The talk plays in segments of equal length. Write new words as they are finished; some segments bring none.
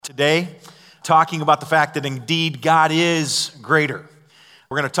today, talking about the fact that indeed God is greater.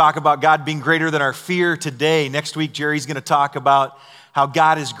 We're going to talk about God being greater than our fear today. Next week, Jerry's going to talk about how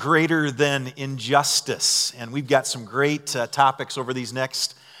God is greater than injustice. And we've got some great topics over these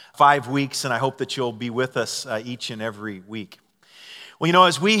next 5 weeks, and I hope that you'll be with us each and every week. Well, you know,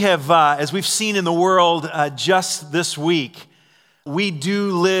 as we've seen in the world just this week, we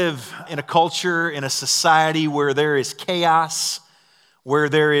do live in a culture, in a society where there is chaos, where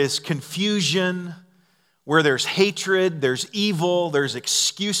there is confusion, where there's hatred, there's evil, there's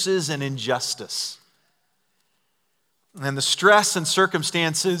excuses and injustice. And the stress and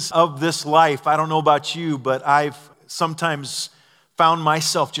circumstances of this life, I don't know about you, but I've sometimes found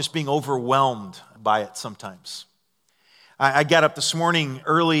myself just being overwhelmed by it sometimes. I got up this morning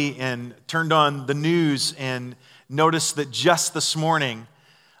early and turned on the news and noticed that just this morning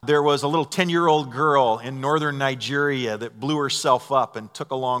there was a little 10-year-old girl in northern Nigeria that blew herself up and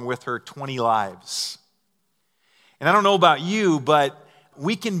took along with her 20 lives. And I don't know about you, but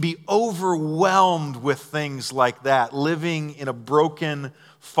we can be overwhelmed with things like that, living in a broken,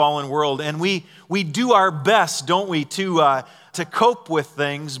 fallen world. And we do our best, don't we, to cope with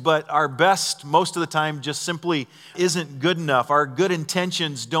things, but our best most of the time just simply isn't good enough. Our good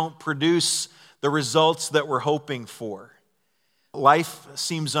intentions don't produce the results that we're hoping for. Life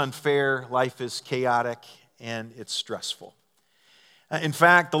seems unfair, life is chaotic, and it's stressful. In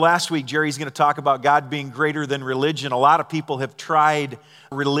fact, the last week, Jerry's going to talk about God being greater than religion. A lot of people have tried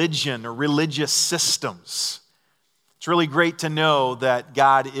religion or religious systems. It's really great to know that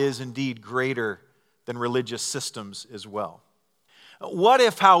God is indeed greater than religious systems as well. What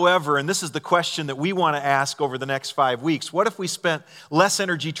if, however, and this is the question that we want to ask over the next 5 weeks, what if we spent less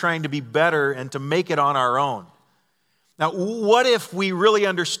energy trying to be better and to make it on our own? Now, what if we really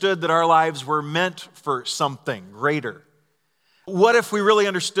understood that our lives were meant for something greater? What if we really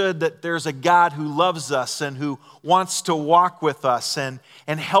understood that there's a God who loves us and who wants to walk with us and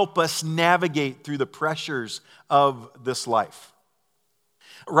help us navigate through the pressures of this life?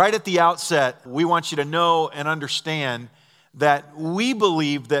 Right at the outset, we want you to know and understand that we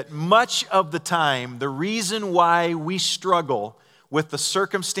believe that much of the time, the reason why we struggle with the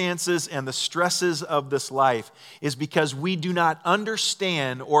circumstances and the stresses of this life is because we do not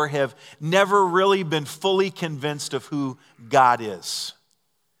understand or have never really been fully convinced of who God is.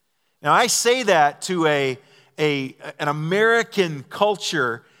 Now, I say that to an American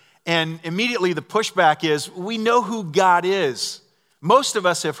culture, and immediately the pushback is, we know who God is. Most of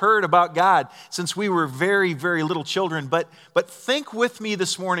us have heard about God since we were very, very little children, but think with me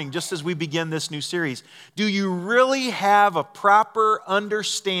this morning, just as we begin this new series. Do you really have a proper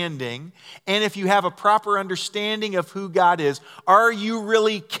understanding? And if you have a proper understanding of who God is, are you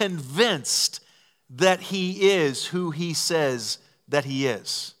really convinced that He is who He says that He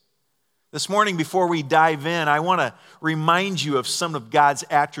is? This morning, before we dive in, I want to remind you of some of God's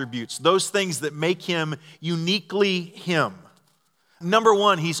attributes, those things that make Him uniquely Him. Number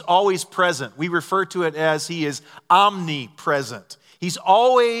one, He's always present. We refer to it as He is omnipresent. He's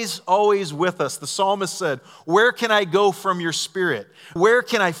always with us. The psalmist said, "Where can I go from your spirit? Where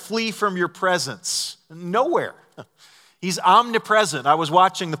can I flee from your presence?" Nowhere. He's omnipresent. I was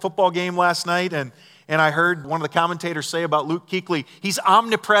watching the football game last night and I heard one of the commentators say about Luke Kuechly, he's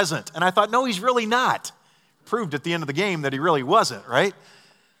omnipresent. And I thought, no, he's really not. Proved at the end of the game that he really wasn't, right?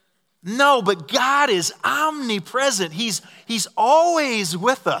 No, but God is omnipresent. He's always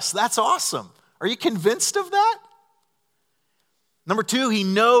with us. That's awesome. Are you convinced of that? Number two, He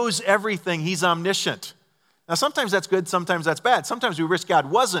knows everything. He's omniscient. Now, sometimes that's good, sometimes that's bad. Sometimes we wish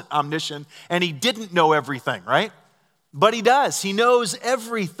God wasn't omniscient and He didn't know everything, right? But He does. He knows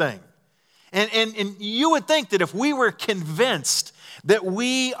everything. And you would think that if we were convinced that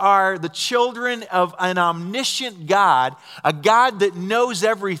we are the children of an omniscient God, a God that knows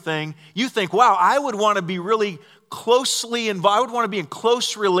everything, you think, wow, I would want to be really closely involved. I would want to be in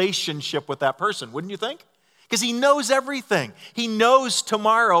close relationship with that person, wouldn't you think? Because He knows everything. He knows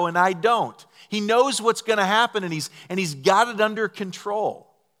tomorrow and I don't. He knows what's going to happen and he's got it under control.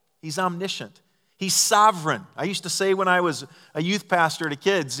 He's omniscient. He's sovereign. I used to say when I was a youth pastor to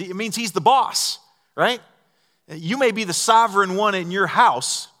kids, it means He's the boss, right? You may be the sovereign one in your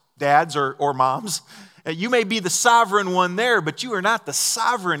house, dads or moms. You may be the sovereign one there, but you are not the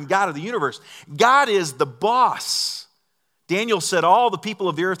sovereign God of the universe. God is the boss. Daniel said, all the people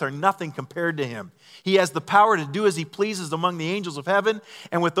of the earth are nothing compared to Him. He has the power to do as He pleases among the angels of heaven,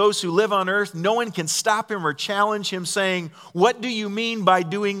 and with those who live on earth, no one can stop Him or challenge Him, saying, "What do you mean by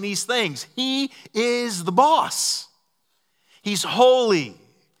doing these things?" He is the boss. He's holy.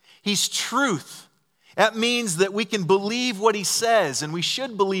 He's truth. That means that we can believe what he says, and we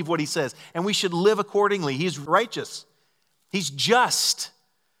should believe what he says, and we should live accordingly. He's righteous. He's just.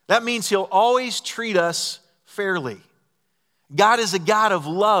 That means he'll always treat us fairly. God is a God of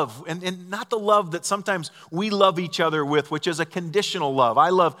love, and not the love that sometimes we love each other with, which is a conditional love. I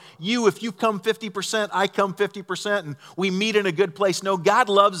love you. If you come 50%, I come 50%, and we meet in a good place. No, God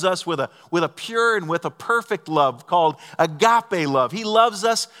loves us with a pure and with a perfect love called agape love. He loves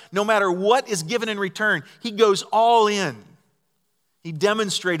us no matter what is given in return. He goes all in. He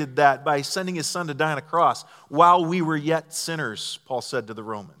demonstrated that by sending his son to die on a cross while we were yet sinners, Paul said to the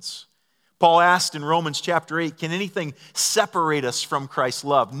Romans. Paul asked in Romans chapter 8, can anything separate us from Christ's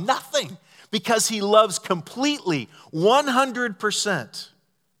love? Nothing, because he loves completely, 100%.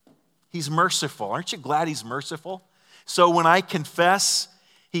 He's merciful. Aren't you glad he's merciful? So when I confess,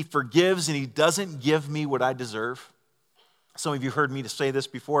 he forgives and he doesn't give me what I deserve. Some of you heard me say this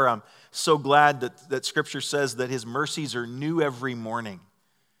before. I'm so glad that Scripture says that his mercies are new every morning,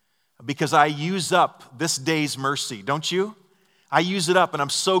 because I use up this day's mercy, don't you? I use it up, and I'm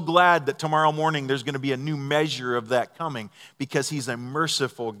so glad that tomorrow morning there's going to be a new measure of that coming, because he's a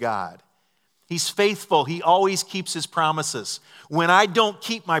merciful God. He's faithful. He always keeps his promises. When I don't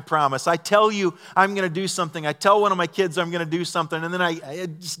keep my promise, I tell you I'm going to do something. I tell one of my kids I'm going to do something, and then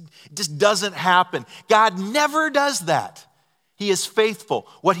it just doesn't happen. God never does that. He is faithful.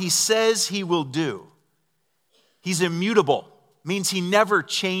 What he says he will do. He's immutable. Means he never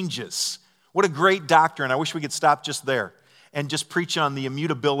changes. What a great doctrine. I wish we could stop just there and just preach on the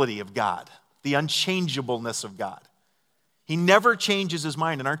immutability of God, the unchangeableness of God. He never changes his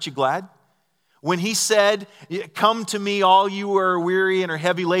mind, and aren't you glad? When he said, come to me all you who are weary and are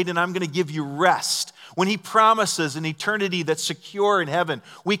heavy laden, I'm going to give you rest. When he promises an eternity that's secure in heaven,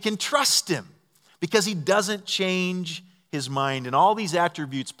 we can trust him because he doesn't change his mind. And all these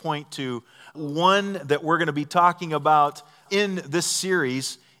attributes point to one that we're going to be talking about in this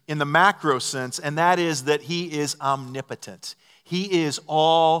series in the macro sense, and that is that he is omnipotent. He is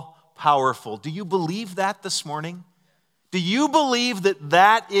all powerful. Do you believe that this morning? Do you believe that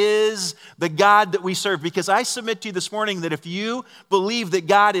that is the God that we serve? Because I submit to you this morning that if you believe that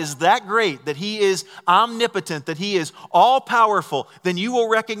God is that great, that he is omnipotent, that he is all-powerful, then you will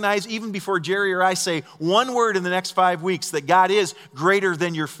recognize, even before Jerry or I say one word in the next 5 weeks, that God is greater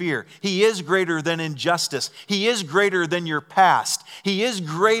than your fear. He is greater than injustice. He is greater than your past. He is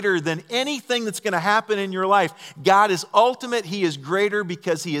greater than anything that's going to happen in your life. God is ultimate. He is greater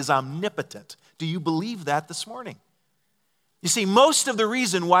because he is omnipotent. Do you believe that this morning? You see, most of the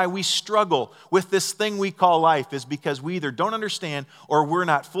reason why we struggle with this thing we call life is because we either don't understand or we're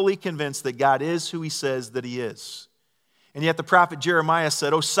not fully convinced that God is who he says that he is. And yet the prophet Jeremiah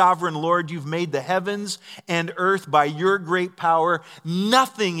said, O sovereign Lord, you've made the heavens and earth by your great power.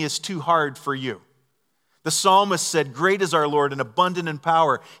 Nothing is too hard for you. The psalmist said, great is our Lord and abundant in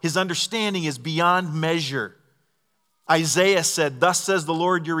power. His understanding is beyond measure. Isaiah said, thus says the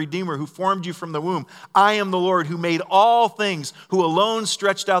Lord your Redeemer, who formed you from the womb. I am the Lord who made all things, who alone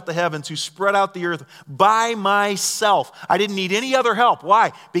stretched out the heavens, who spread out the earth by myself. I didn't need any other help.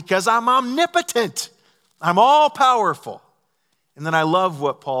 Why? Because I'm omnipotent. I'm all powerful. And then I love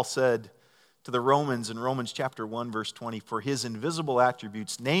what Paul said to the Romans in Romans chapter 1, verse 20, for his invisible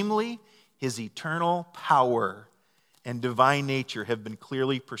attributes, namely his eternal power and divine nature, have been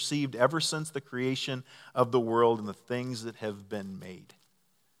clearly perceived ever since the creation of the world and the things that have been made.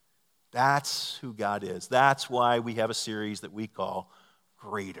 That's who God is. That's why we have a series that we call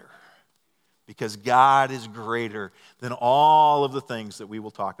Greater. Because God is greater than all of the things that we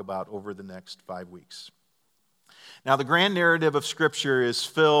will talk about over the next 5 weeks. Now, the grand narrative of Scripture is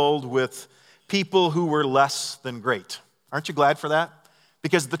filled with people who were less than great. Aren't you glad for that?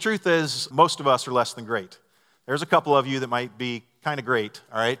 Because the truth is, most of us are less than great. There's a couple of you that might be kind of great,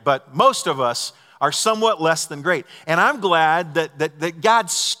 all right? But most of us are somewhat less than great. And I'm glad that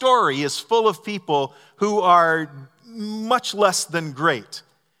God's story is full of people who are much less than great.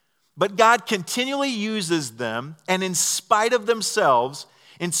 But God continually uses them, and in spite of themselves,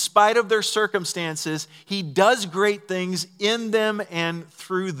 in spite of their circumstances, he does great things in them and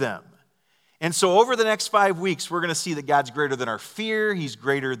through them. And so over the next 5 weeks, we're going to see that God's greater than our fear. He's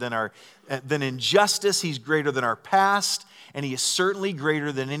greater than injustice. He's greater than our past. And he is certainly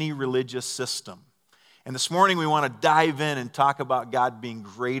greater than any religious system. And this morning, we want to dive in and talk about God being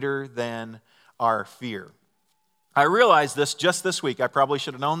greater than our fear. I realized this just this week. I probably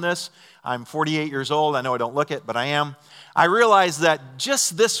should have known this. I'm 48 years old. I know I don't look it, but I am. I realized that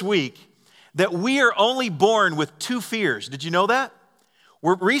just this week, that we are only born with 2 fears. Did you know that?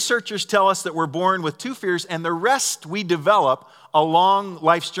 Researchers tell us that we're born with two fears, and the rest we develop along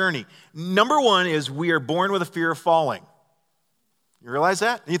life's journey. Number one is we are born with a fear of falling. You realize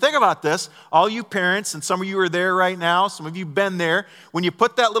that? And you think about this, all you parents, and some of you are there right now, some of you have been there, when you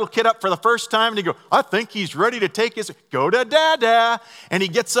put that little kid up for the first time and you go, I think he's ready to take his, go to dada. And he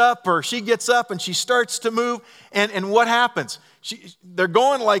gets up or she gets up and she starts to move. And what happens? They're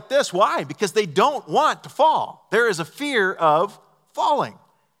going like this. Why? Because they don't want to fall. There is a fear of falling.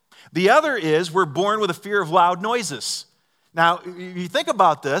 The other is we're born with a fear of loud noises. Now, you think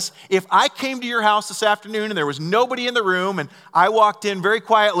about this. If I came to your house this afternoon and there was nobody in the room and I walked in very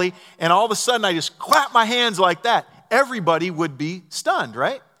quietly and all of a sudden I just clapped my hands like that, everybody would be stunned,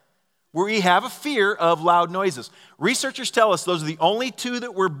 right? We have a fear of loud noises. Researchers tell us those are the only two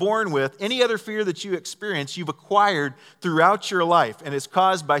that we're born with. Any other fear that you experience, you've acquired throughout your life, and it's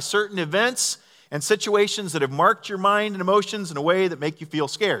caused by certain events and situations that have marked your mind and emotions in a way that make you feel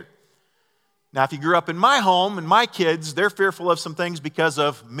scared. Now, if you grew up in my home and my kids, they're fearful of some things because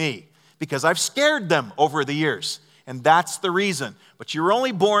of me, because I've scared them over the years, and that's the reason. But you're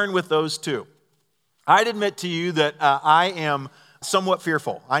only born with those two. I'd admit to you that I am somewhat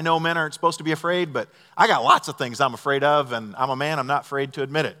fearful. I know men aren't supposed to be afraid, but I got lots of things I'm afraid of, and I'm a man, I'm not afraid to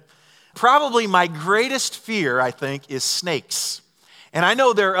admit it. Probably my greatest fear, I think, is snakes. And I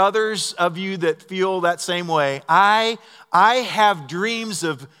know there are others of you that feel that same way. I have dreams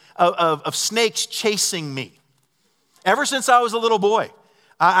of snakes chasing me. Ever since I was a little boy,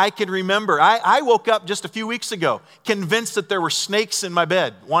 I can remember. I woke up just a few weeks ago convinced that there were snakes in my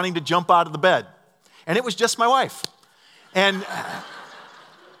bed, wanting to jump out of the bed. And it was just my wife. And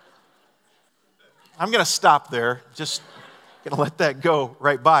I'm going to stop there, just going to let that go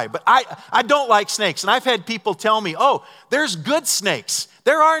right by. But I don't like snakes. And I've had people tell me, oh, there's good snakes.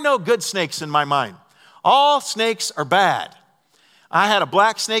 There are no good snakes in my mind. All snakes are bad. I had a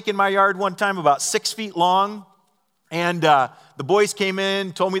black snake in my yard one time, about 6 feet long. And the boys came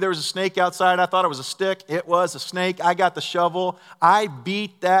in, told me there was a snake outside. I thought it was a stick. It was a snake. I got the shovel. I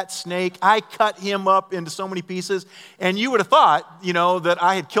beat that snake. I cut him up into so many pieces. And you would have thought, that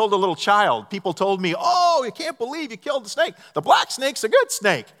I had killed a little child. People told me, oh, you can't believe you killed the snake. The black snake's a good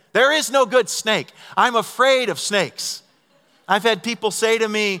snake. There is no good snake. I'm afraid of snakes. I've had people say to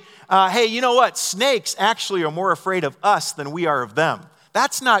me, hey, you know what? Snakes actually are more afraid of us than we are of them.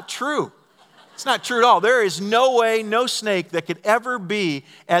 That's not true. It's not true at all. There is no way, no snake that could ever be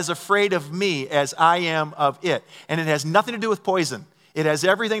as afraid of me as I am of it. And it has nothing to do with poison. It has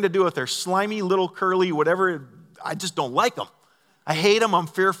everything to do with their slimy, little, curly, whatever. I just don't like them. I hate them. I'm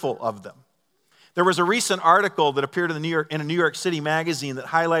fearful of them. There was a recent article that appeared in a New York City magazine that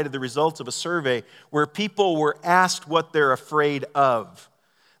highlighted the results of a survey where people were asked what they're afraid of.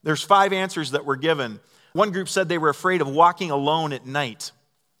 There's 5 answers that were given. One group said they were afraid of walking alone at night.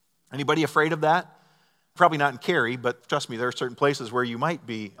 Anybody afraid of that? Probably not in Cary, but trust me, there are certain places where you might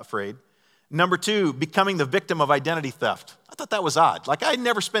be afraid. Number 2, becoming the victim of identity theft. I thought that was odd. Like, I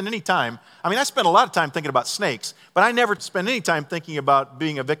never spend any time, I spend a lot of time thinking about snakes, but I never spend any time thinking about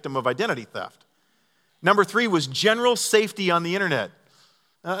being a victim of identity theft. Number 3 was general safety on the internet.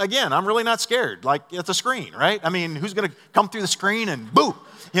 Again, I'm really not scared. Like, it's a screen, right? Who's going to come through the screen and boo?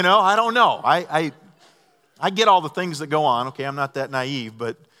 I don't know. I get all the things that go on. Okay, I'm not that naive,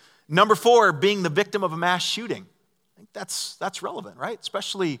 but Number 4, being the victim of a mass shooting. I think that's relevant, right?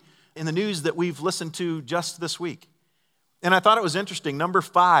 Especially in the news that we've listened to just this week. And I thought it was interesting. Number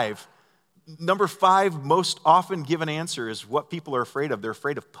five most often given answer is what people are afraid of. They're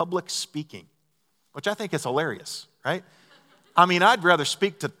afraid of public speaking, which I think is hilarious, right? I'd rather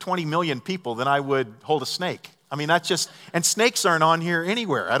speak to 20 million people than I would hold a snake. That's just, and snakes aren't on here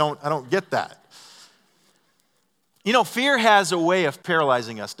anywhere. I don't get that. Fear has a way of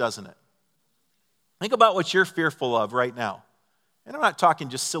paralyzing us, doesn't it? Think about what you're fearful of right now. And I'm not talking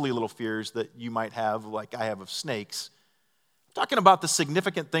just silly little fears that you might have, like I have of snakes. I'm talking about the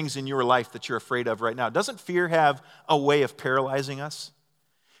significant things in your life that you're afraid of right now. Doesn't fear have a way of paralyzing us?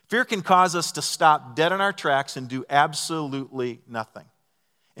 Fear can cause us to stop dead in our tracks and do absolutely nothing.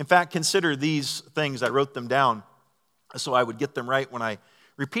 In fact, consider these things. I wrote them down so I would get them right when I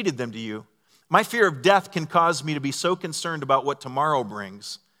repeated them to you. My fear of death can cause me to be so concerned about what tomorrow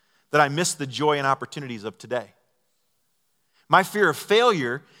brings that I miss the joy and opportunities of today. My fear of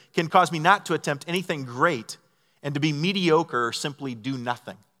failure can cause me not to attempt anything great and to be mediocre or simply do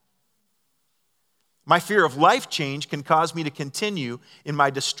nothing. My fear of life change can cause me to continue in my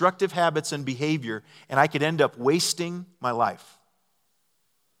destructive habits and behavior, and I could end up wasting my life.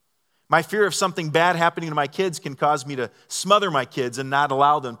 My fear of something bad happening to my kids can cause me to smother my kids and not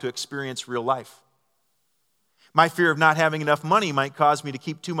allow them to experience real life. My fear of not having enough money might cause me to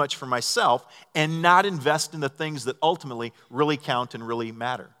keep too much for myself and not invest in the things that ultimately really count and really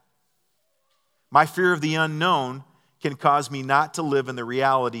matter. My fear of the unknown can cause me not to live in the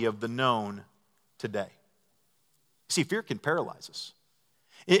reality of the known today. See, fear can paralyze us.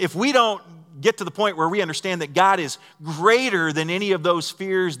 If we don't get to the point where we understand that God is greater than any of those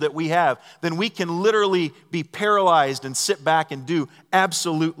fears that we have, then we can literally be paralyzed and sit back and do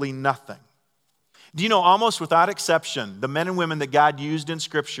absolutely nothing. Do you know, almost without exception, the men and women that God used in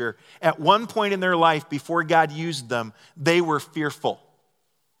Scripture, at one point in their life before God used them, they were fearful.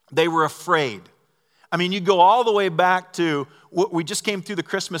 They were afraid. I mean, you go all the way back to what we just came through the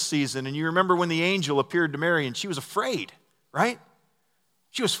Christmas season, and you remember when the angel appeared to Mary, and she was afraid, right?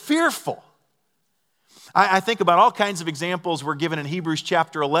 She was fearful. I think about all kinds of examples we're given in Hebrews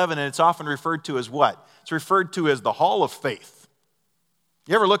chapter 11, and it's often referred to as what? It's referred to as the hall of faith.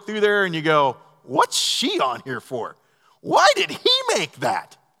 You ever look through there and you go, what's she on here for? Why did he make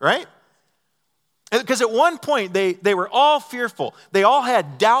that, right? Because at one point, they were all fearful. They all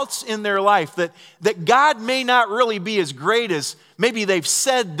had doubts in their life that God may not really be as great as maybe they've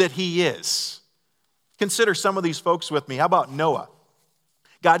said that he is. Consider some of these folks with me. How about Noah?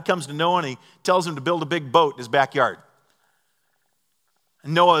 God comes to Noah and he tells him to build a big boat in his backyard.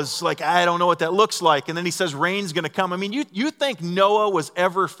 And Noah's like, I don't know what that looks like. And then he says rain's going to come. I mean, you think Noah was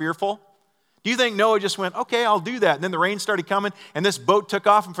ever fearful? Do you think Noah just went, okay, I'll do that? And then the rain started coming and this boat took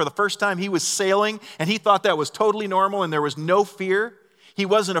off, and for the first time he was sailing and he thought that was totally normal and there was no fear. He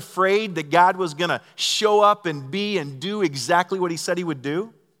wasn't afraid that God was going to show up and be and do exactly what he said he would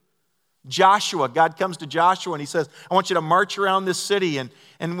do. Joshua, God comes to Joshua and he says, I want you to march around this city, and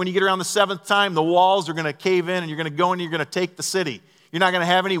when you get around the seventh time, the walls are going to cave in and you're going to go and you're going to take the city. You're not going to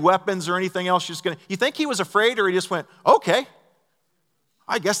have any weapons or anything else. You think he was afraid, or he just went, okay,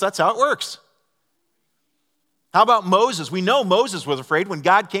 I guess that's how it works. How about Moses? We know Moses was afraid when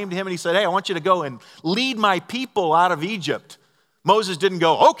God came to him and he said, hey, I want you to go and lead my people out of Egypt. Moses didn't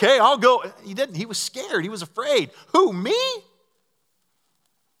go, okay, I'll go. He didn't. He was scared. He was afraid. Who, me?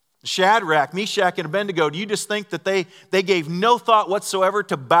 Shadrach, Meshach, and Abednego, do you just think that they gave no thought whatsoever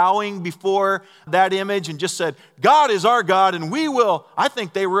to bowing before that image and just said, God is our God and we will? I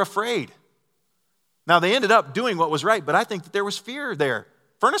think they were afraid. Now, they ended up doing what was right, but I think that there was fear there.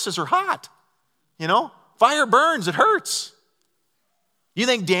 Furnaces are hot, you know? Fire burns, it hurts. You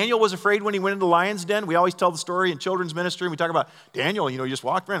think Daniel was afraid when he went into the lion's den? We always tell the story in children's ministry, and we talk about Daniel, you know, he just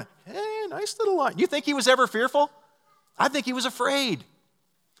walked around, hey, nice little lion. You think he was ever fearful? I think he was afraid.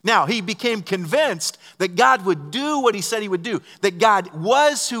 Now, he became convinced that God would do what he said he would do, that God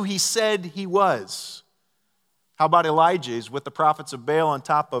was who he said he was. How about Elijah? He's with the prophets of Baal on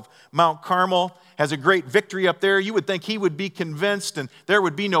top of Mount Carmel, has a great victory up there. You would think he would be convinced and there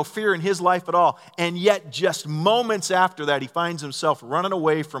would be no fear in his life at all. And yet, just moments after that, he finds himself running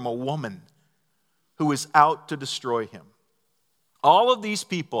away from a woman who is out to destroy him. All of these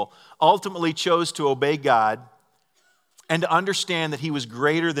people ultimately chose to obey God and to understand that he was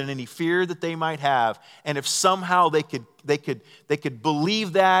greater than any fear that they might have. And if somehow they could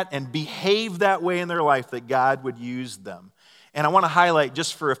believe that and behave that way in their life, that God would use them. And I want to highlight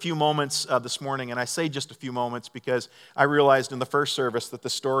just for a few moments this morning, and I say just a few moments because I realized in the first service that the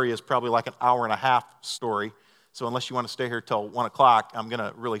story is probably like an hour and a half story. So unless you want to stay here till 1 o'clock, I'm going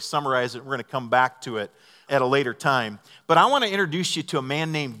to really summarize it. We're going to come back to it at a later time. But I want to introduce you to a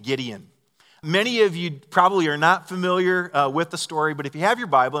man named Gideon. Many of you probably are not familiar with the story, but if you have your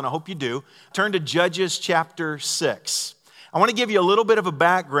Bible, and I hope you do, turn to Judges chapter 6. I want to give you a little bit of a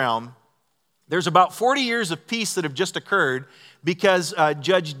background. There's about 40 years of peace that have just occurred because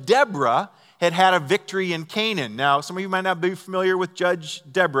Judge Deborah had a victory in Canaan. Now, some of you might not be familiar with Judge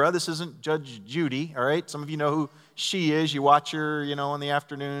Deborah. This isn't Judge Judy, all right? Some of you know who she is. You watch her, you know, in the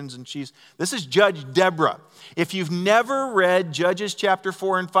afternoons, and this is Judge Deborah. If you've never read Judges chapter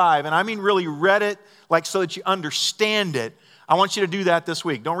 4 and 5, and I mean really read it like so that you understand it, I want you to do that this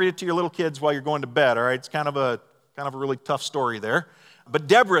week. Don't read it to your little kids while you're going to bed, all right? It's kind of a really tough story there. But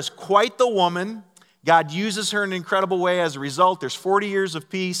Deborah's quite the woman. God uses her in an incredible way as a result. There's 40 years of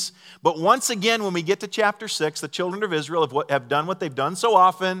peace. But once again, when we get to chapter 6, the children of Israel have done what they've done so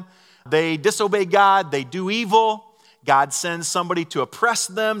often. They disobey God. They do evil. God sends somebody to oppress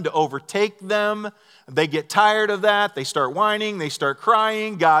them, to overtake them. They get tired of that. They start whining. They start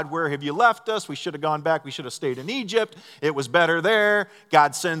crying. God, where have you left us? We should have gone back. We should have stayed in Egypt. It was better there.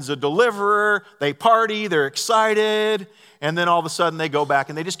 God sends a deliverer. They party. They're excited. And then all of a sudden they go back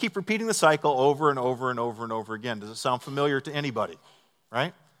and they just keep repeating the cycle over and over and over and over again. Does it sound familiar to anybody?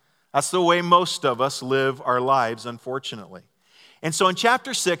 Right? That's the way most of us live our lives, unfortunately. And so in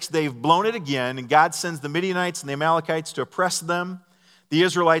chapter 6, they've blown it again, and God sends the Midianites and the Amalekites to oppress them. The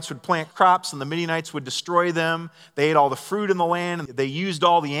Israelites would plant crops, and the Midianites would destroy them. They ate all the fruit in the land, and they used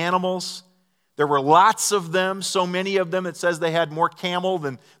all the animals. There were lots of them, so many of them, it says they had more camel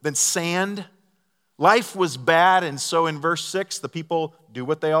than sand. Life was bad, and so in verse 6, the people do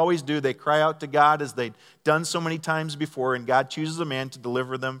what they always do. They cry out to God as they'd done so many times before, and God chooses a man to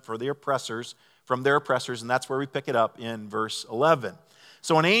deliver them from their oppressors, and that's where we pick it up in verse 11.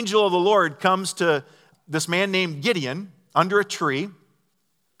 So an angel of the Lord comes to this man named Gideon under a tree,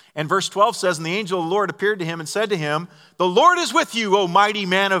 and verse 12 says, and the angel of the Lord appeared to him and said to him, the Lord is with you, O mighty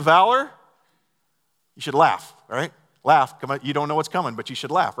man of valor. You should laugh, right? Laugh. You don't know what's coming, but you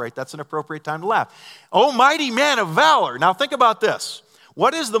should laugh, right? That's an appropriate time to laugh. Oh, mighty man of valor. Now think about this.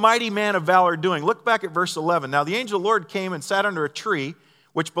 What is the mighty man of valor doing? Look back at verse 11. Now the angel of the Lord came and sat under a tree,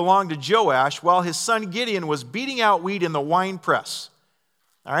 which belonged to Joash, while his son Gideon was beating out wheat in the winepress.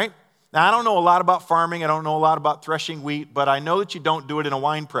 All right? Now, I don't know a lot about farming. I don't know a lot about threshing wheat, but I know that you don't do it in a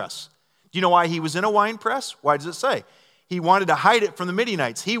winepress. Do you know why he was in a winepress? Why does it say? He wanted to hide it from the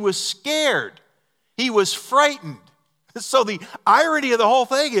Midianites. He was scared. He was frightened. So the irony of the whole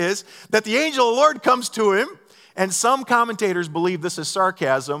thing is that the angel of the Lord comes to him, and some commentators believe this is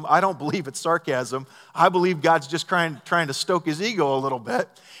sarcasm. I don't believe it's sarcasm. I believe God's just trying to stoke his ego a little bit.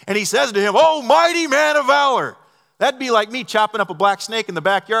 And he says to him, oh, mighty man of valor. That'd be like me chopping up a black snake in the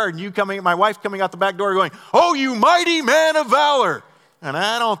backyard and my wife coming out the back door going, oh, you mighty man of valor. And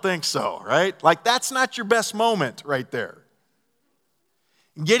I don't think so, right? Like that's not your best moment right there.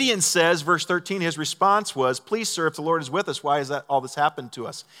 Gideon says, verse 13, his response was, please, sir, if the Lord is with us, why has that all this happened to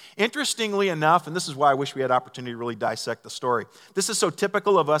us? Interestingly enough, and this is why I wish we had opportunity to really dissect the story, this is so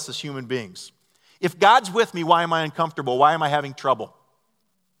typical of us as human beings. If God's with me, why am I uncomfortable? Why am I having trouble?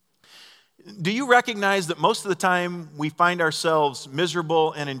 Do you recognize that most of the time we find ourselves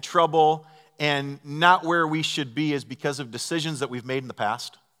miserable and in trouble and not where we should be is because of decisions that we've made in the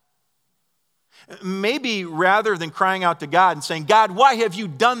past? Maybe rather than crying out to God and saying, God, why have you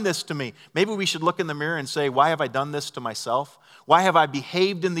done this to me? Maybe we should look in the mirror and say, why have I done this to myself? Why have I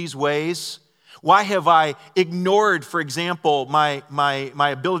behaved in these ways? Why have I ignored, for example, my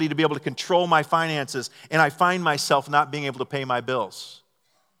ability to be able to control my finances, and I find myself not being able to pay my bills?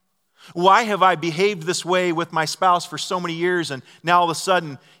 Why have I behaved this way with my spouse for so many years, and now all of a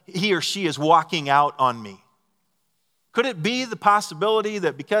sudden he or she is walking out on me? Could it be the possibility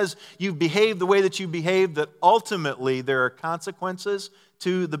that because you've behaved the way that you behaved, that ultimately there are consequences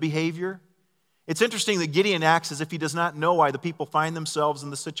to the behavior? It's interesting that Gideon acts as if he does not know why the people find themselves in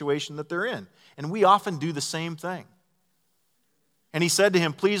the situation that they're in. And we often do the same thing. And he said to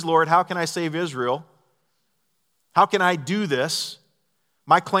him, please, Lord, how can I save Israel? How can I do this?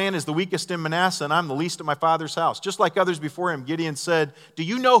 My clan is the weakest in Manasseh, and I'm the least of my father's house. Just like others before him, Gideon said, do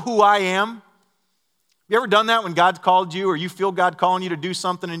you know who I am? You ever done that when God's called you or you feel God calling you to do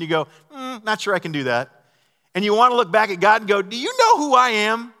something and you go, not sure I can do that. And you want to look back at God and go, do you know who I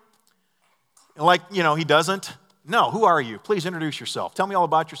am? And like, he doesn't. No, who are you? Please introduce yourself. Tell me all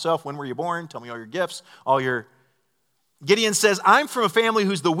about yourself. When were you born? Tell me all your gifts, Gideon says, I'm from a family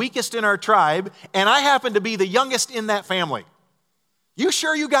who's the weakest in our tribe, and I happen to be the youngest in that family. You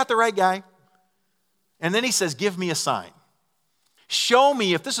sure you got the right guy? And then he says, give me a sign. Show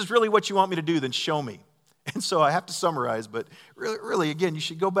me, if this is really what you want me to do, then show me. And so I have to summarize, but really, again, you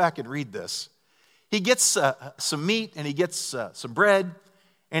should go back and read this. He gets some meat and he gets some bread,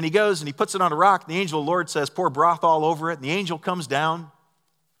 and he goes and he puts it on a rock. The angel of the Lord says, pour broth all over it. And the angel comes down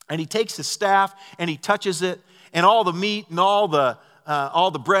and he takes his staff and he touches it, and all the meat and all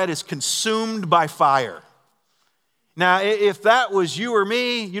the bread is consumed by fire. Now, if that was you or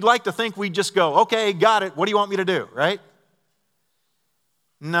me, you'd like to think we'd just go, okay, got it. What do you want me to do, right?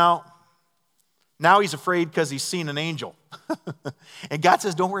 No. Now he's afraid because he's seen an angel. And God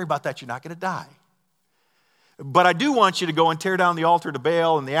says, don't worry about that. You're not going to die. But I do want you to go and tear down the altar to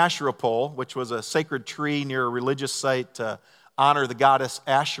Baal and the Asherah pole, which was a sacred tree near a religious site to honor the goddess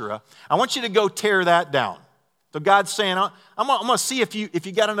Asherah. I want you to go tear that down. So God's saying, I'm going to see if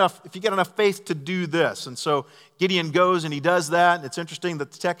you got enough faith to do this. And so Gideon goes and he does that. And it's interesting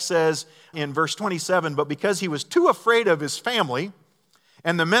that the text says in verse 27, but because he was too afraid of his family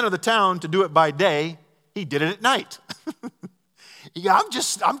and the men of the town to do it by day, he did it at night. I'm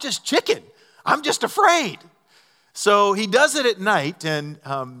just chicken. I'm just afraid. So he does it at night, and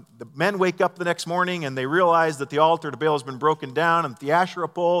the men wake up the next morning and they realize that the altar to Baal has been broken down and the Asherah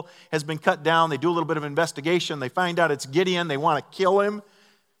pole has been cut down. They do a little bit of investigation. They find out it's Gideon. They want to kill him.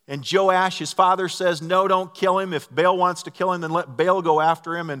 And Joash, his father, says, no, don't kill him. If Baal wants to kill him, then let Baal go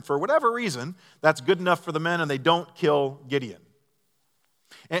after him. And for whatever reason, that's good enough for the men, and they don't kill Gideon.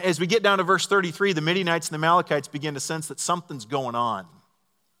 As we get down to verse 33, the Midianites and the Amalekites begin to sense that something's going on.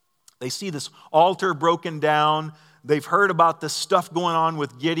 They see this altar broken down. They've heard about this stuff going on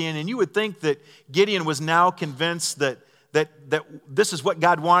with Gideon, and you would think that Gideon was now convinced that this is what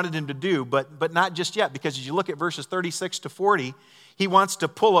God wanted him to do, but not just yet, because as you look at verses 36 to 40, he wants to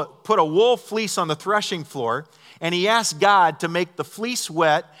put a wool fleece on the threshing floor, and he asks God to make the fleece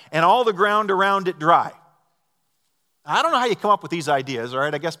wet and all the ground around it dry. I don't know how you come up with these ideas, all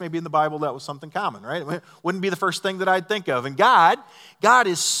right? I guess maybe in the Bible that was something common, right? It wouldn't be the first thing that I'd think of. And God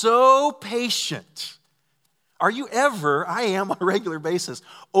is so patient. Are you ever, I am on a regular basis,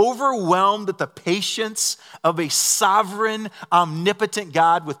 overwhelmed at the patience of a sovereign, omnipotent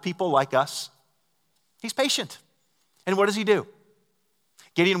God with people like us? He's patient. And what does he do?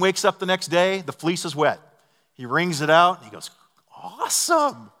 Gideon wakes up the next day, the fleece is wet. He wrings it out, and he goes,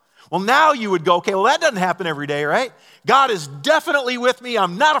 awesome. Well, now you would go, okay, well, that doesn't happen every day, right? God is definitely with me.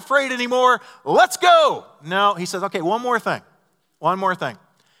 I'm not afraid anymore. Let's go. No, he says, okay, one more thing.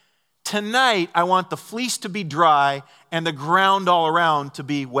 Tonight, I want the fleece to be dry and the ground all around to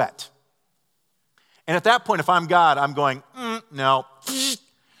be wet. And at that point, if I'm God, I'm going, no.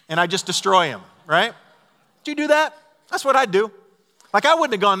 And I just destroy him, right? Do you do that? That's what I'd do. Like, I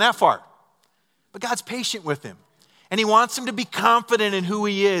wouldn't have gone that far. But God's patient with him. And he wants him to be confident in who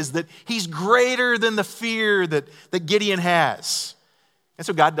he is, that he's greater than the fear that Gideon has. And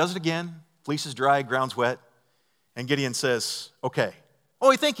so God does it again. Fleece is dry, ground's wet. And Gideon says, okay. Oh,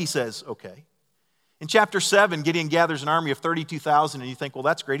 I think he says, okay. In chapter 7, Gideon gathers an army of 32,000, and you think, well,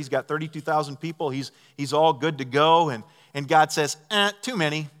 that's great. He's got 32,000 people. He's all good to go. And God says, too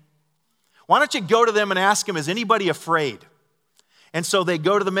many. Why don't you go to them and ask them, is anybody afraid? And so they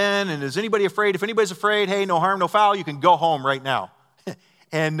go to the men, and is anybody afraid? If anybody's afraid, hey, no harm, no foul, you can go home right now.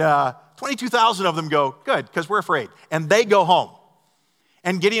 And 22,000 of them go, good, because we're afraid. And they go home.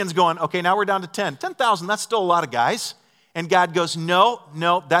 And Gideon's going, okay, now we're down to 10. 10,000, that's still a lot of guys. And God goes, no,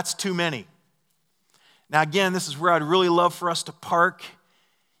 that's too many. Now again, this is where I'd really love for us to park.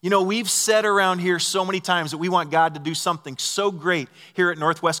 You know, we've said around here so many times that we want God to do something so great here at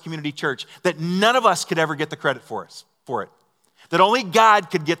Northwest Community Church that none of us could ever get the credit for it. That only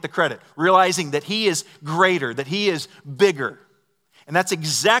God could get the credit, realizing that he is greater, that he is bigger. And that's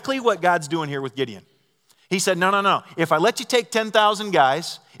exactly what God's doing here with Gideon. He said, no. If I let you take 10,000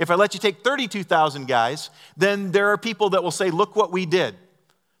 guys, if I let you take 32,000 guys, then there are people that will say, look what we did.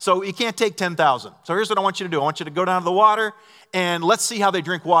 So you can't take 10,000. So here's what I want you to do. I want you to go down to the water, and let's see how they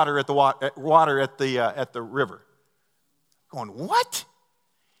drink water at the river. Going, what?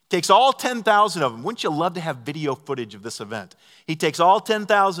 Takes all 10,000 of them. Wouldn't you love to have video footage of this event? He takes all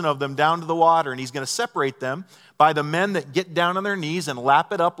 10,000 of them down to the water, and he's going to separate them by the men that get down on their knees and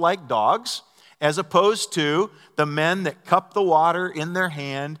lap it up like dogs, as opposed to the men that cup the water in their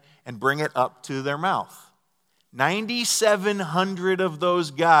hand and bring it up to their mouth. 9,700 of those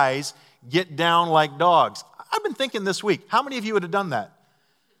guys get down like dogs. I've been thinking this week, how many of you would have done that?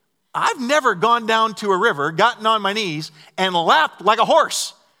 I've never gone down to a river, gotten on my knees, and lapped like a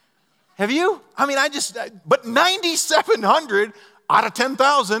horse. Have you? I mean, but 9,700 out of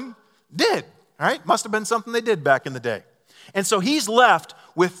 10,000 did, all right? Must have been something they did back in the day. And so he's left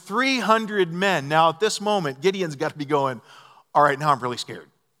with 300 men. Now, at this moment, Gideon's got to be going, all right, now I'm really scared.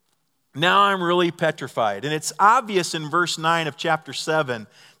 Now I'm really petrified. And it's obvious in verse 9 of chapter 7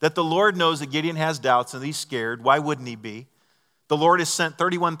 that the Lord knows that Gideon has doubts and he's scared. Why wouldn't he be? The Lord has sent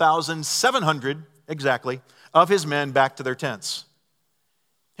 31,700, exactly, of his men back to their tents.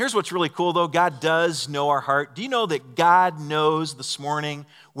 Here's what's really cool, though. God does know our heart. Do you know that God knows this morning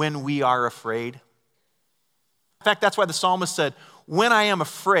when we are afraid? In fact, that's why the psalmist said, when I am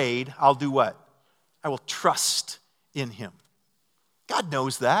afraid, I'll do what? I will trust in him. God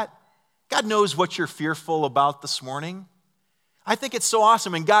knows that. God knows what you're fearful about this morning. I think it's so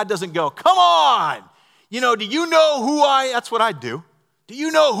awesome, and God doesn't go, come on, do you know who I am? That's what I do. Do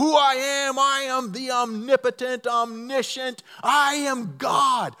you know who I am? I am the omnipotent, omniscient. I am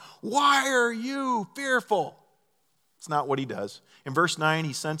God. Why are you fearful? It's not what he does. In verse 9,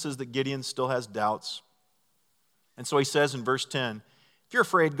 he senses that Gideon still has doubts. And so he says in verse 10, if you're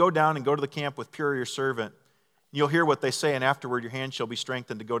afraid, go down and go to the camp with Pur, your servant. You'll hear what they say, and afterward your hand shall be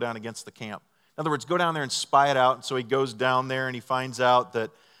strengthened to go down against the camp. In other words, go down there and spy it out. And so he goes down there and he finds out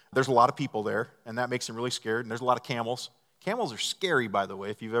that there's a lot of people there, and that makes him really scared. And there's a lot of camels. Camels are scary, by the way,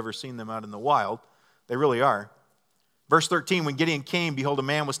 if you've ever seen them out in the wild. They really are. Verse 13, when Gideon came, behold, a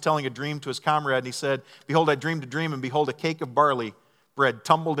man was telling a dream to his comrade, and he said, behold, I dreamed a dream, and behold, a cake of barley bread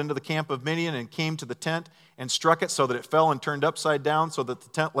tumbled into the camp of Midian and came to the tent and struck it so that it fell and turned upside down so that the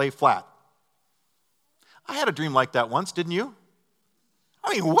tent lay flat. I had a dream like that once, didn't you?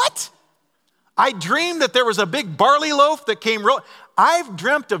 I mean, what? I dreamed that there was a big barley loaf that came I've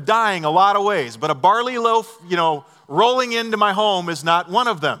dreamt of dying a lot of ways, but a barley loaf, rolling into my home is not one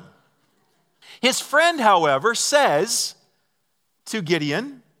of them. His friend, however, says to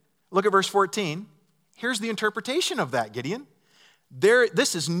Gideon, look at verse 14. Here's the interpretation of that, Gideon.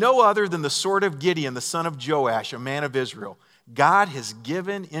 This is no other than the sword of Gideon, the son of Joash, a man of Israel. God has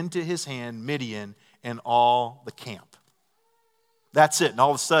given into his hand Midian and all the camp. That's it. And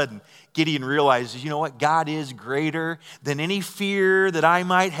all of a sudden, Gideon realizes, you know what? God is greater than any fear that I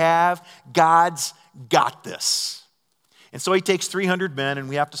might have. God's got this. And so he takes 300 men, and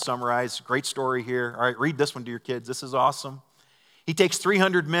we have to summarize. Great story here. All right, read this one to your kids. This is awesome. He takes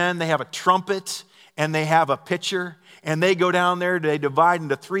 300 men. They have a trumpet, and they have a pitcher. And they go down there, they divide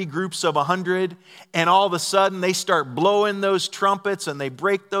into 3 groups of 100, and all of a sudden they start blowing those trumpets and they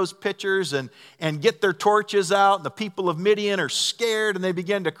break those pitchers and get their torches out. And the people of Midian are scared and they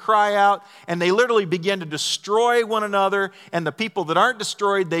begin to cry out and they literally begin to destroy one another. And the people that aren't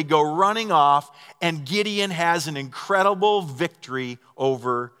destroyed, they go running off, and Gideon has an incredible victory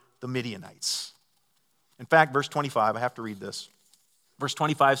over the Midianites. In fact, verse 25, I have to read this. Verse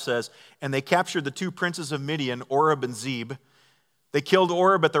 25 says, and they captured the 2 princes of Midian, Oreb and Zeb. They killed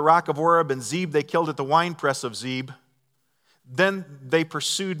Oreb at the rock of Oreb, and Zeb they killed at the winepress of Zeb. Then they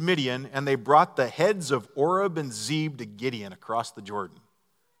pursued Midian, and they brought the heads of Oreb and Zeb to Gideon across the Jordan.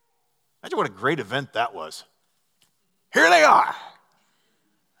 Imagine what a great event that was. Here they are.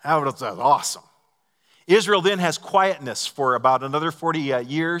 That's awesome. Israel then has quietness for about another 40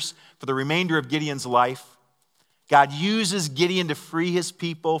 years for the remainder of Gideon's life. God uses Gideon to free his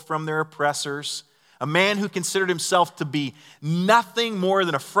people from their oppressors. A man who considered himself to be nothing more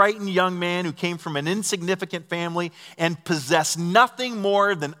than a frightened young man who came from an insignificant family and possessed nothing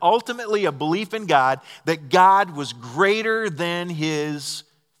more than ultimately a belief in God, that God was greater than his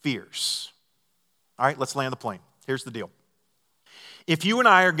fears. All right, let's land the plane. Here's the deal. If you and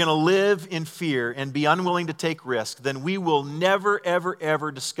I are going to live in fear and be unwilling to take risk, then we will never, ever,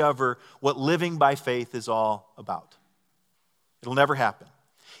 ever discover what living by faith is all about. It'll never happen.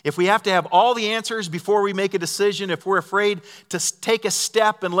 If we have to have all the answers before we make a decision, if we're afraid to take a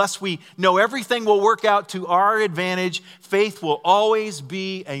step unless we know everything will work out to our advantage, faith will always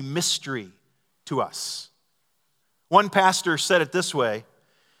be a mystery to us. One pastor said it this way.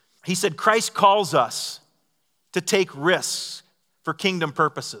 He said, Christ calls us to take risks for kingdom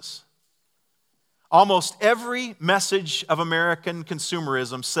purposes. Almost every message of American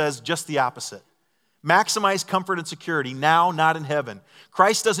consumerism says just the opposite. Maximize comfort and security now, not in heaven.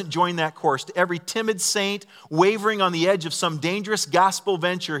 Christ doesn't join that course. To every timid saint wavering on the edge of some dangerous gospel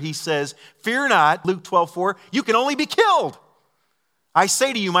venture, he says, fear not, Luke 12:4, you can only be killed. I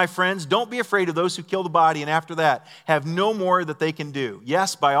say to you, my friends, don't be afraid of those who kill the body, and after that, have no more that they can do.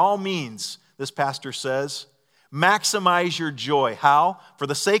 Yes, by all means, this pastor says, maximize your joy. How? For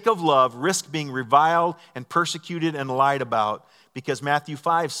the sake of love, risk being reviled and persecuted and lied about, because Matthew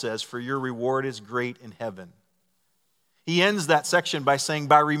 5 says, for your reward is great in heaven. He ends that section by saying,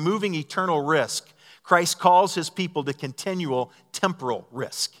 by removing eternal risk, Christ calls his people to continual temporal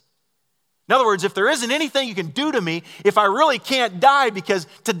risk. In other words, if there isn't anything you can do to me, if I really can't die, because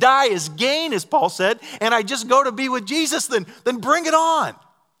to die is gain, as Paul said, and I just go to be with Jesus, then bring it on.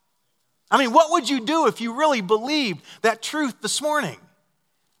 I mean, what would you do if you really believed that truth this morning?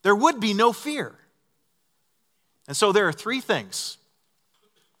 There would be no fear. And so there are 3 things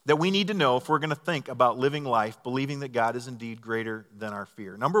that we need to know if we're going to think about living life, believing that God is indeed greater than our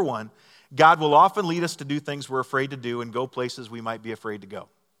fear. Number 1, God will often lead us to do things we're afraid to do and go places we might be afraid to go.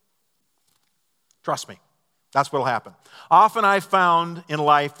 Trust me, that's what will happen. Often I've found in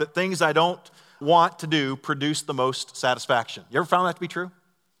life that things I don't want to do produce the most satisfaction. You ever found that to be true?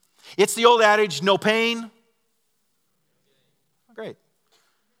 It's the old adage, no pain. Great.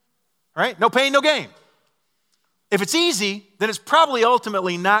 All right, no pain, no gain. If it's easy, then it's probably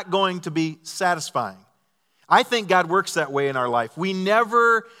ultimately not going to be satisfying. I think God works that way in our life. We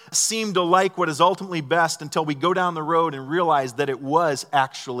never seem to like what is ultimately best until we go down the road and realize that it was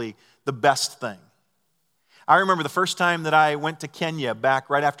actually the best thing. I remember the first time that I went to Kenya back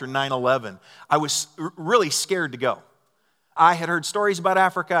right after 9/11. I was really scared to go. I had heard stories about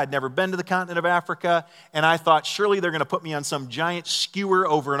Africa. I'd never been to the continent of Africa. And I thought, surely they're going to put me on some giant skewer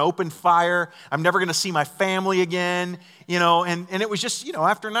over an open fire. I'm never going to see my family again. And it was just,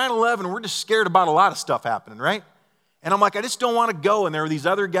 after 9/11, we're just scared about a lot of stuff happening, right? And I'm like, I just don't want to go. And there were these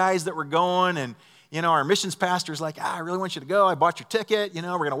other guys that were going. And, our missions pastor's like, I really want you to go. I bought your ticket. We're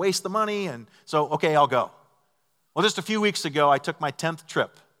going to waste the money. And so, okay, I'll go. Well, just a few weeks ago, I took my 10th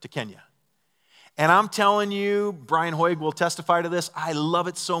trip to Kenya. And I'm telling you, Brian Hoig will testify to this, I love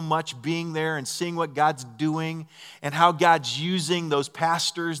it so much being there and seeing what God's doing and how God's using those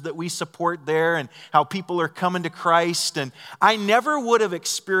pastors that we support there and how people are coming to Christ. And I never would have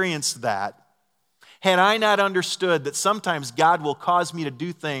experienced that had I not understood that sometimes God will cause me to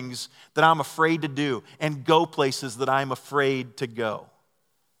do things that I'm afraid to do and go places that I'm afraid to go.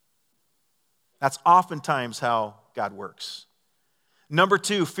 That's oftentimes how God works. Number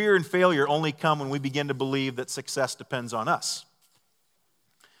two, fear and failure only come when we begin to believe that success depends on us.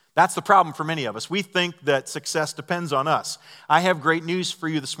 That's the problem for many of us. We think that success depends on us. I have great news for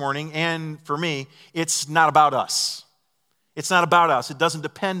you this morning, and for me, it's not about us. It's not about us. It doesn't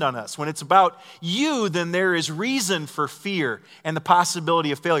depend on us. When it's about you, then there is reason for fear and the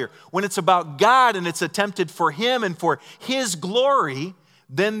possibility of failure. When it's about God and it's attempted for Him and for His glory,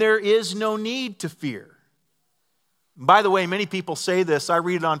 then there is no need to fear. By the way, many people say this. I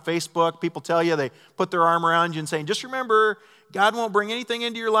read it on Facebook. People tell you, they put their arm around you and saying, just remember, God won't bring anything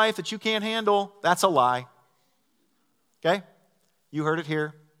into your life that you can't handle. That's a lie. Okay? You heard it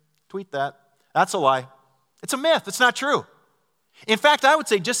here. Tweet that. That's a lie. It's a myth. It's not true. In fact, I would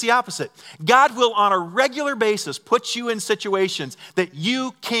say just the opposite. God will on a regular basis put you in situations that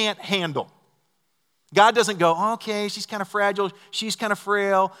you can't handle. God doesn't go, okay, she's kind of fragile, she's kind of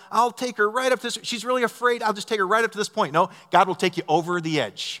frail, I'll take her right up to this, she's really afraid, I'll just take her right up to this point. No, God will take you over the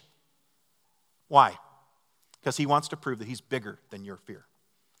edge. Why? Because He wants to prove that He's bigger than your fear.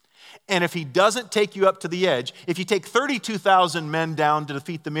 And if He doesn't take you up to the edge, if you take 32,000 men down to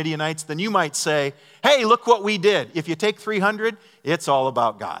defeat the Midianites, then you might say, hey, look what we did. If you take 300, it's all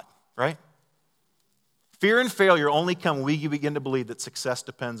about God, right? Fear and failure only come when we begin to believe that success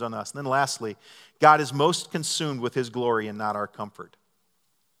depends on us. And then lastly, God is most consumed with His glory and not our comfort.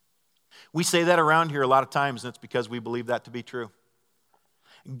 We say that around here a lot of times, and it's because we believe that to be true.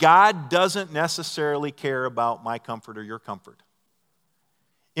 God doesn't necessarily care about my comfort or your comfort.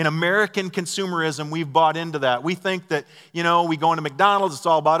 In American consumerism, we've bought into that. We think that, we go into McDonald's, it's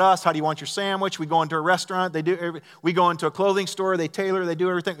all about us. How do you want your sandwich? We go into a restaurant, we go into a clothing store, they tailor, they do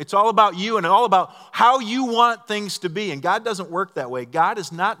everything. It's all about you and all about how you want things to be. And God doesn't work that way. God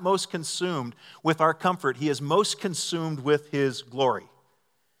is not most consumed with our comfort. He is most consumed with His glory.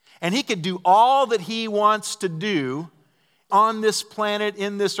 And He could do all that He wants to do on this planet,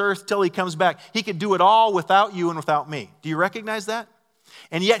 in this earth, till He comes back. He could do it all without you and without me. Do you recognize that?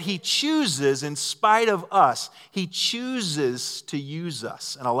 And yet He chooses, in spite of us, He chooses to use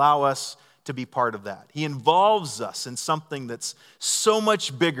us and allow us to be part of that. He involves us in something that's so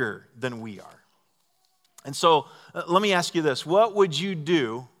much bigger than we are. And so let me ask you this. What would you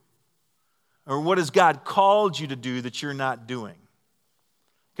do, or what has God called you to do that you're not doing?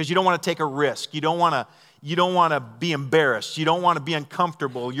 Because you don't want to take a risk. You don't want to be embarrassed. You don't want to be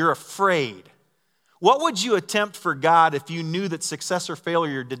uncomfortable. You're afraid. What would you attempt for God if you knew that success or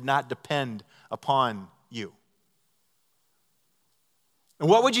failure did not depend upon you? And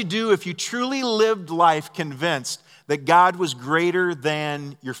what would you do if you truly lived life convinced that God was greater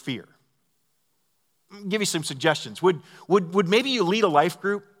than your fear? I'll give you some suggestions. Would maybe you lead a life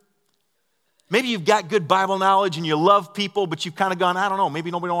group? Maybe you've got good Bible knowledge and you love people, but you've kind of gone, I don't know,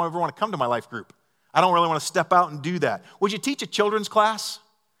 maybe nobody will ever want to come to my life group. I don't really want to step out and do that. Would you teach a children's class?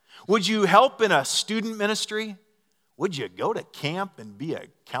 Would you help in a student ministry? Would you go to camp and be a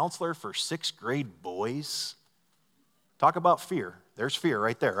counselor for 6th grade boys? Talk about fear. There's fear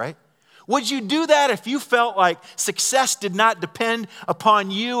right there, right? Would you do that if you felt like success did not depend upon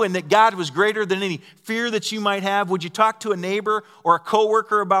you and that God was greater than any fear that you might have? Would you talk to a neighbor or a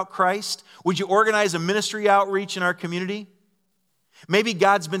coworker about Christ? Would you organize a ministry outreach in our community? Maybe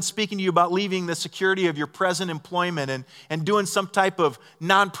God's been speaking to you about leaving the security of your present employment and doing some type of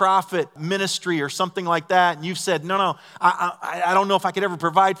nonprofit ministry or something like that. And you've said, no, I don't know if I could ever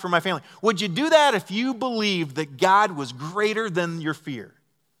provide for my family. Would you do that if you believed that God was greater than your fear?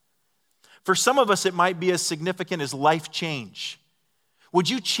 For some of us, it might be as significant as life change. Would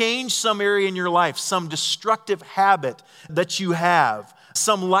you change some area in your life, some destructive habit that you have,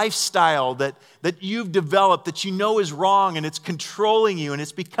 some lifestyle that you've developed that you know is wrong and it's controlling you and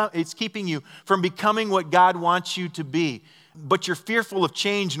it's keeping you from becoming what God wants you to be, but you're fearful of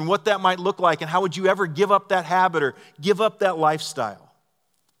change and what that might look like, and how would you ever give up that habit or give up that lifestyle?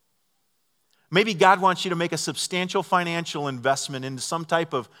 Maybe God wants you to make a substantial financial investment into some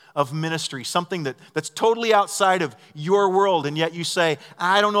type of ministry, something that's totally outside of your world, and yet you say,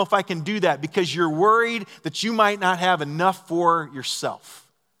 I don't know if I can do that because you're worried that you might not have enough for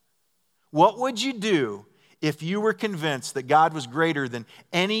yourself. What would you do if you were convinced that God was greater than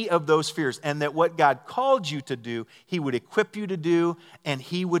any of those fears and that what God called you to do, He would equip you to do, and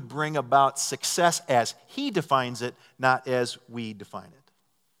He would bring about success as He defines it, not as we define it.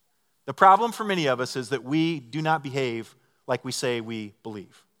 The problem for many of us is that we do not behave like we say we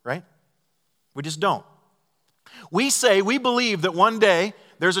believe, right? We just don't. We say we believe that one day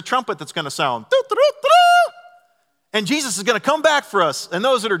there's a trumpet that's going to sound, and Jesus is going to come back for us, and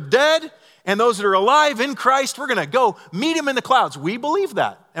those that are dead and those that are alive in Christ, we're going to go meet Him in the clouds. We believe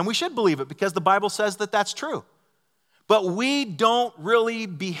that, and we should believe it because the Bible says that that's true. But we don't really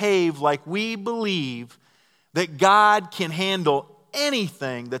behave like we believe that God can handle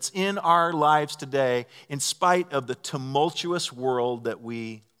anything that's in our lives today in spite of the tumultuous world that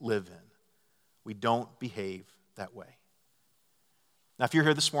we live in. We don't behave that way. Now, if you're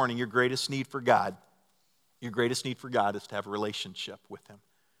here this morning, your greatest need for God is to have a relationship with Him.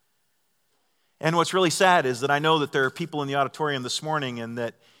 And what's really sad is that I know that there are people in the auditorium this morning and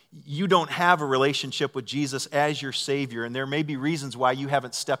that you don't have a relationship with Jesus as your Savior, and there may be reasons why you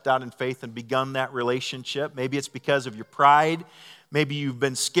haven't stepped out in faith and begun that relationship. Maybe it's because of your pride. Maybe you've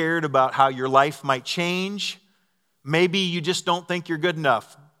been scared about how your life might change. Maybe you just don't think you're good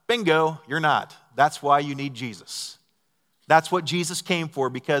enough. Bingo, you're not. That's why you need Jesus. That's what Jesus came for,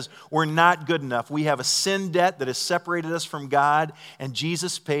 because we're not good enough. We have a sin debt that has separated us from God, and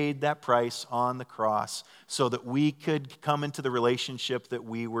Jesus paid that price on the cross so that we could come into the relationship that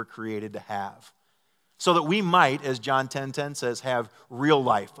we were created to have. So that we might, as John 10:10 says, have real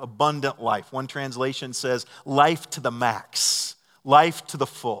life, abundant life. One translation says life to the max, life to the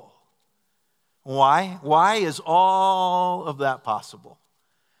full. Why? Why is all of that possible?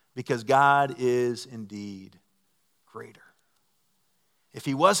 Because God is indeed greater. If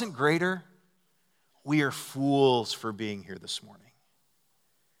He wasn't greater, we are fools for being here this morning.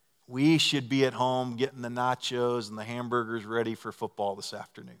 We should be at home getting the nachos and the hamburgers ready for football this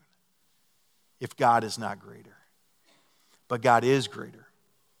afternoon if God is not greater. But God is greater.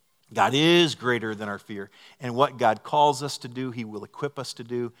 God is greater than our fear. And what God calls us to do, He will equip us to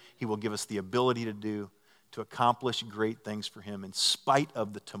do. He will give us the ability to do, to accomplish great things for Him in spite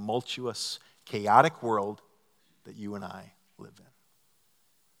of the tumultuous, chaotic world that you and I live in.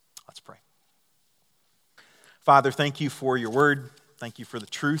 Let's pray. Father, thank You for Your word. Thank You for the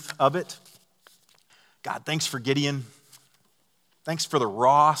truth of it. God, thanks for Gideon. Thanks for the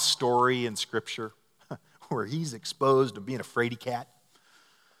raw story in Scripture where he's exposed to being a fraidy cat.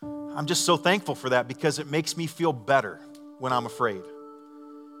 I'm just so thankful for that because it makes me feel better when I'm afraid.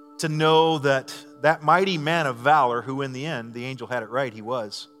 To know that that mighty man of valor, who in the end, the angel had it right, he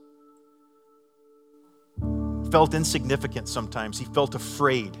was, felt insignificant sometimes. He felt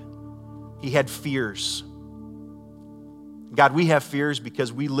afraid. He had fears. God, we have fears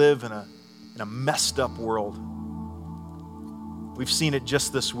because we live in a messed up world. We've seen it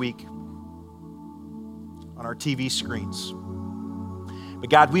just this week on our TV screens. But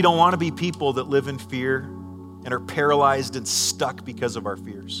God, we don't want to be people that live in fear and are paralyzed and stuck because of our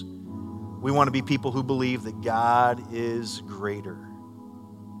fears. We want to be people who believe that God is greater.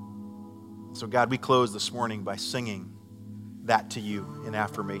 So God, we close this morning by singing that to You in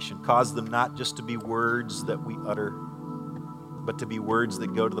affirmation. Cause them not just to be words that we utter, but to be words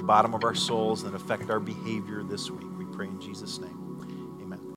that go to the bottom of our souls and affect our behavior this week. We pray in Jesus' name.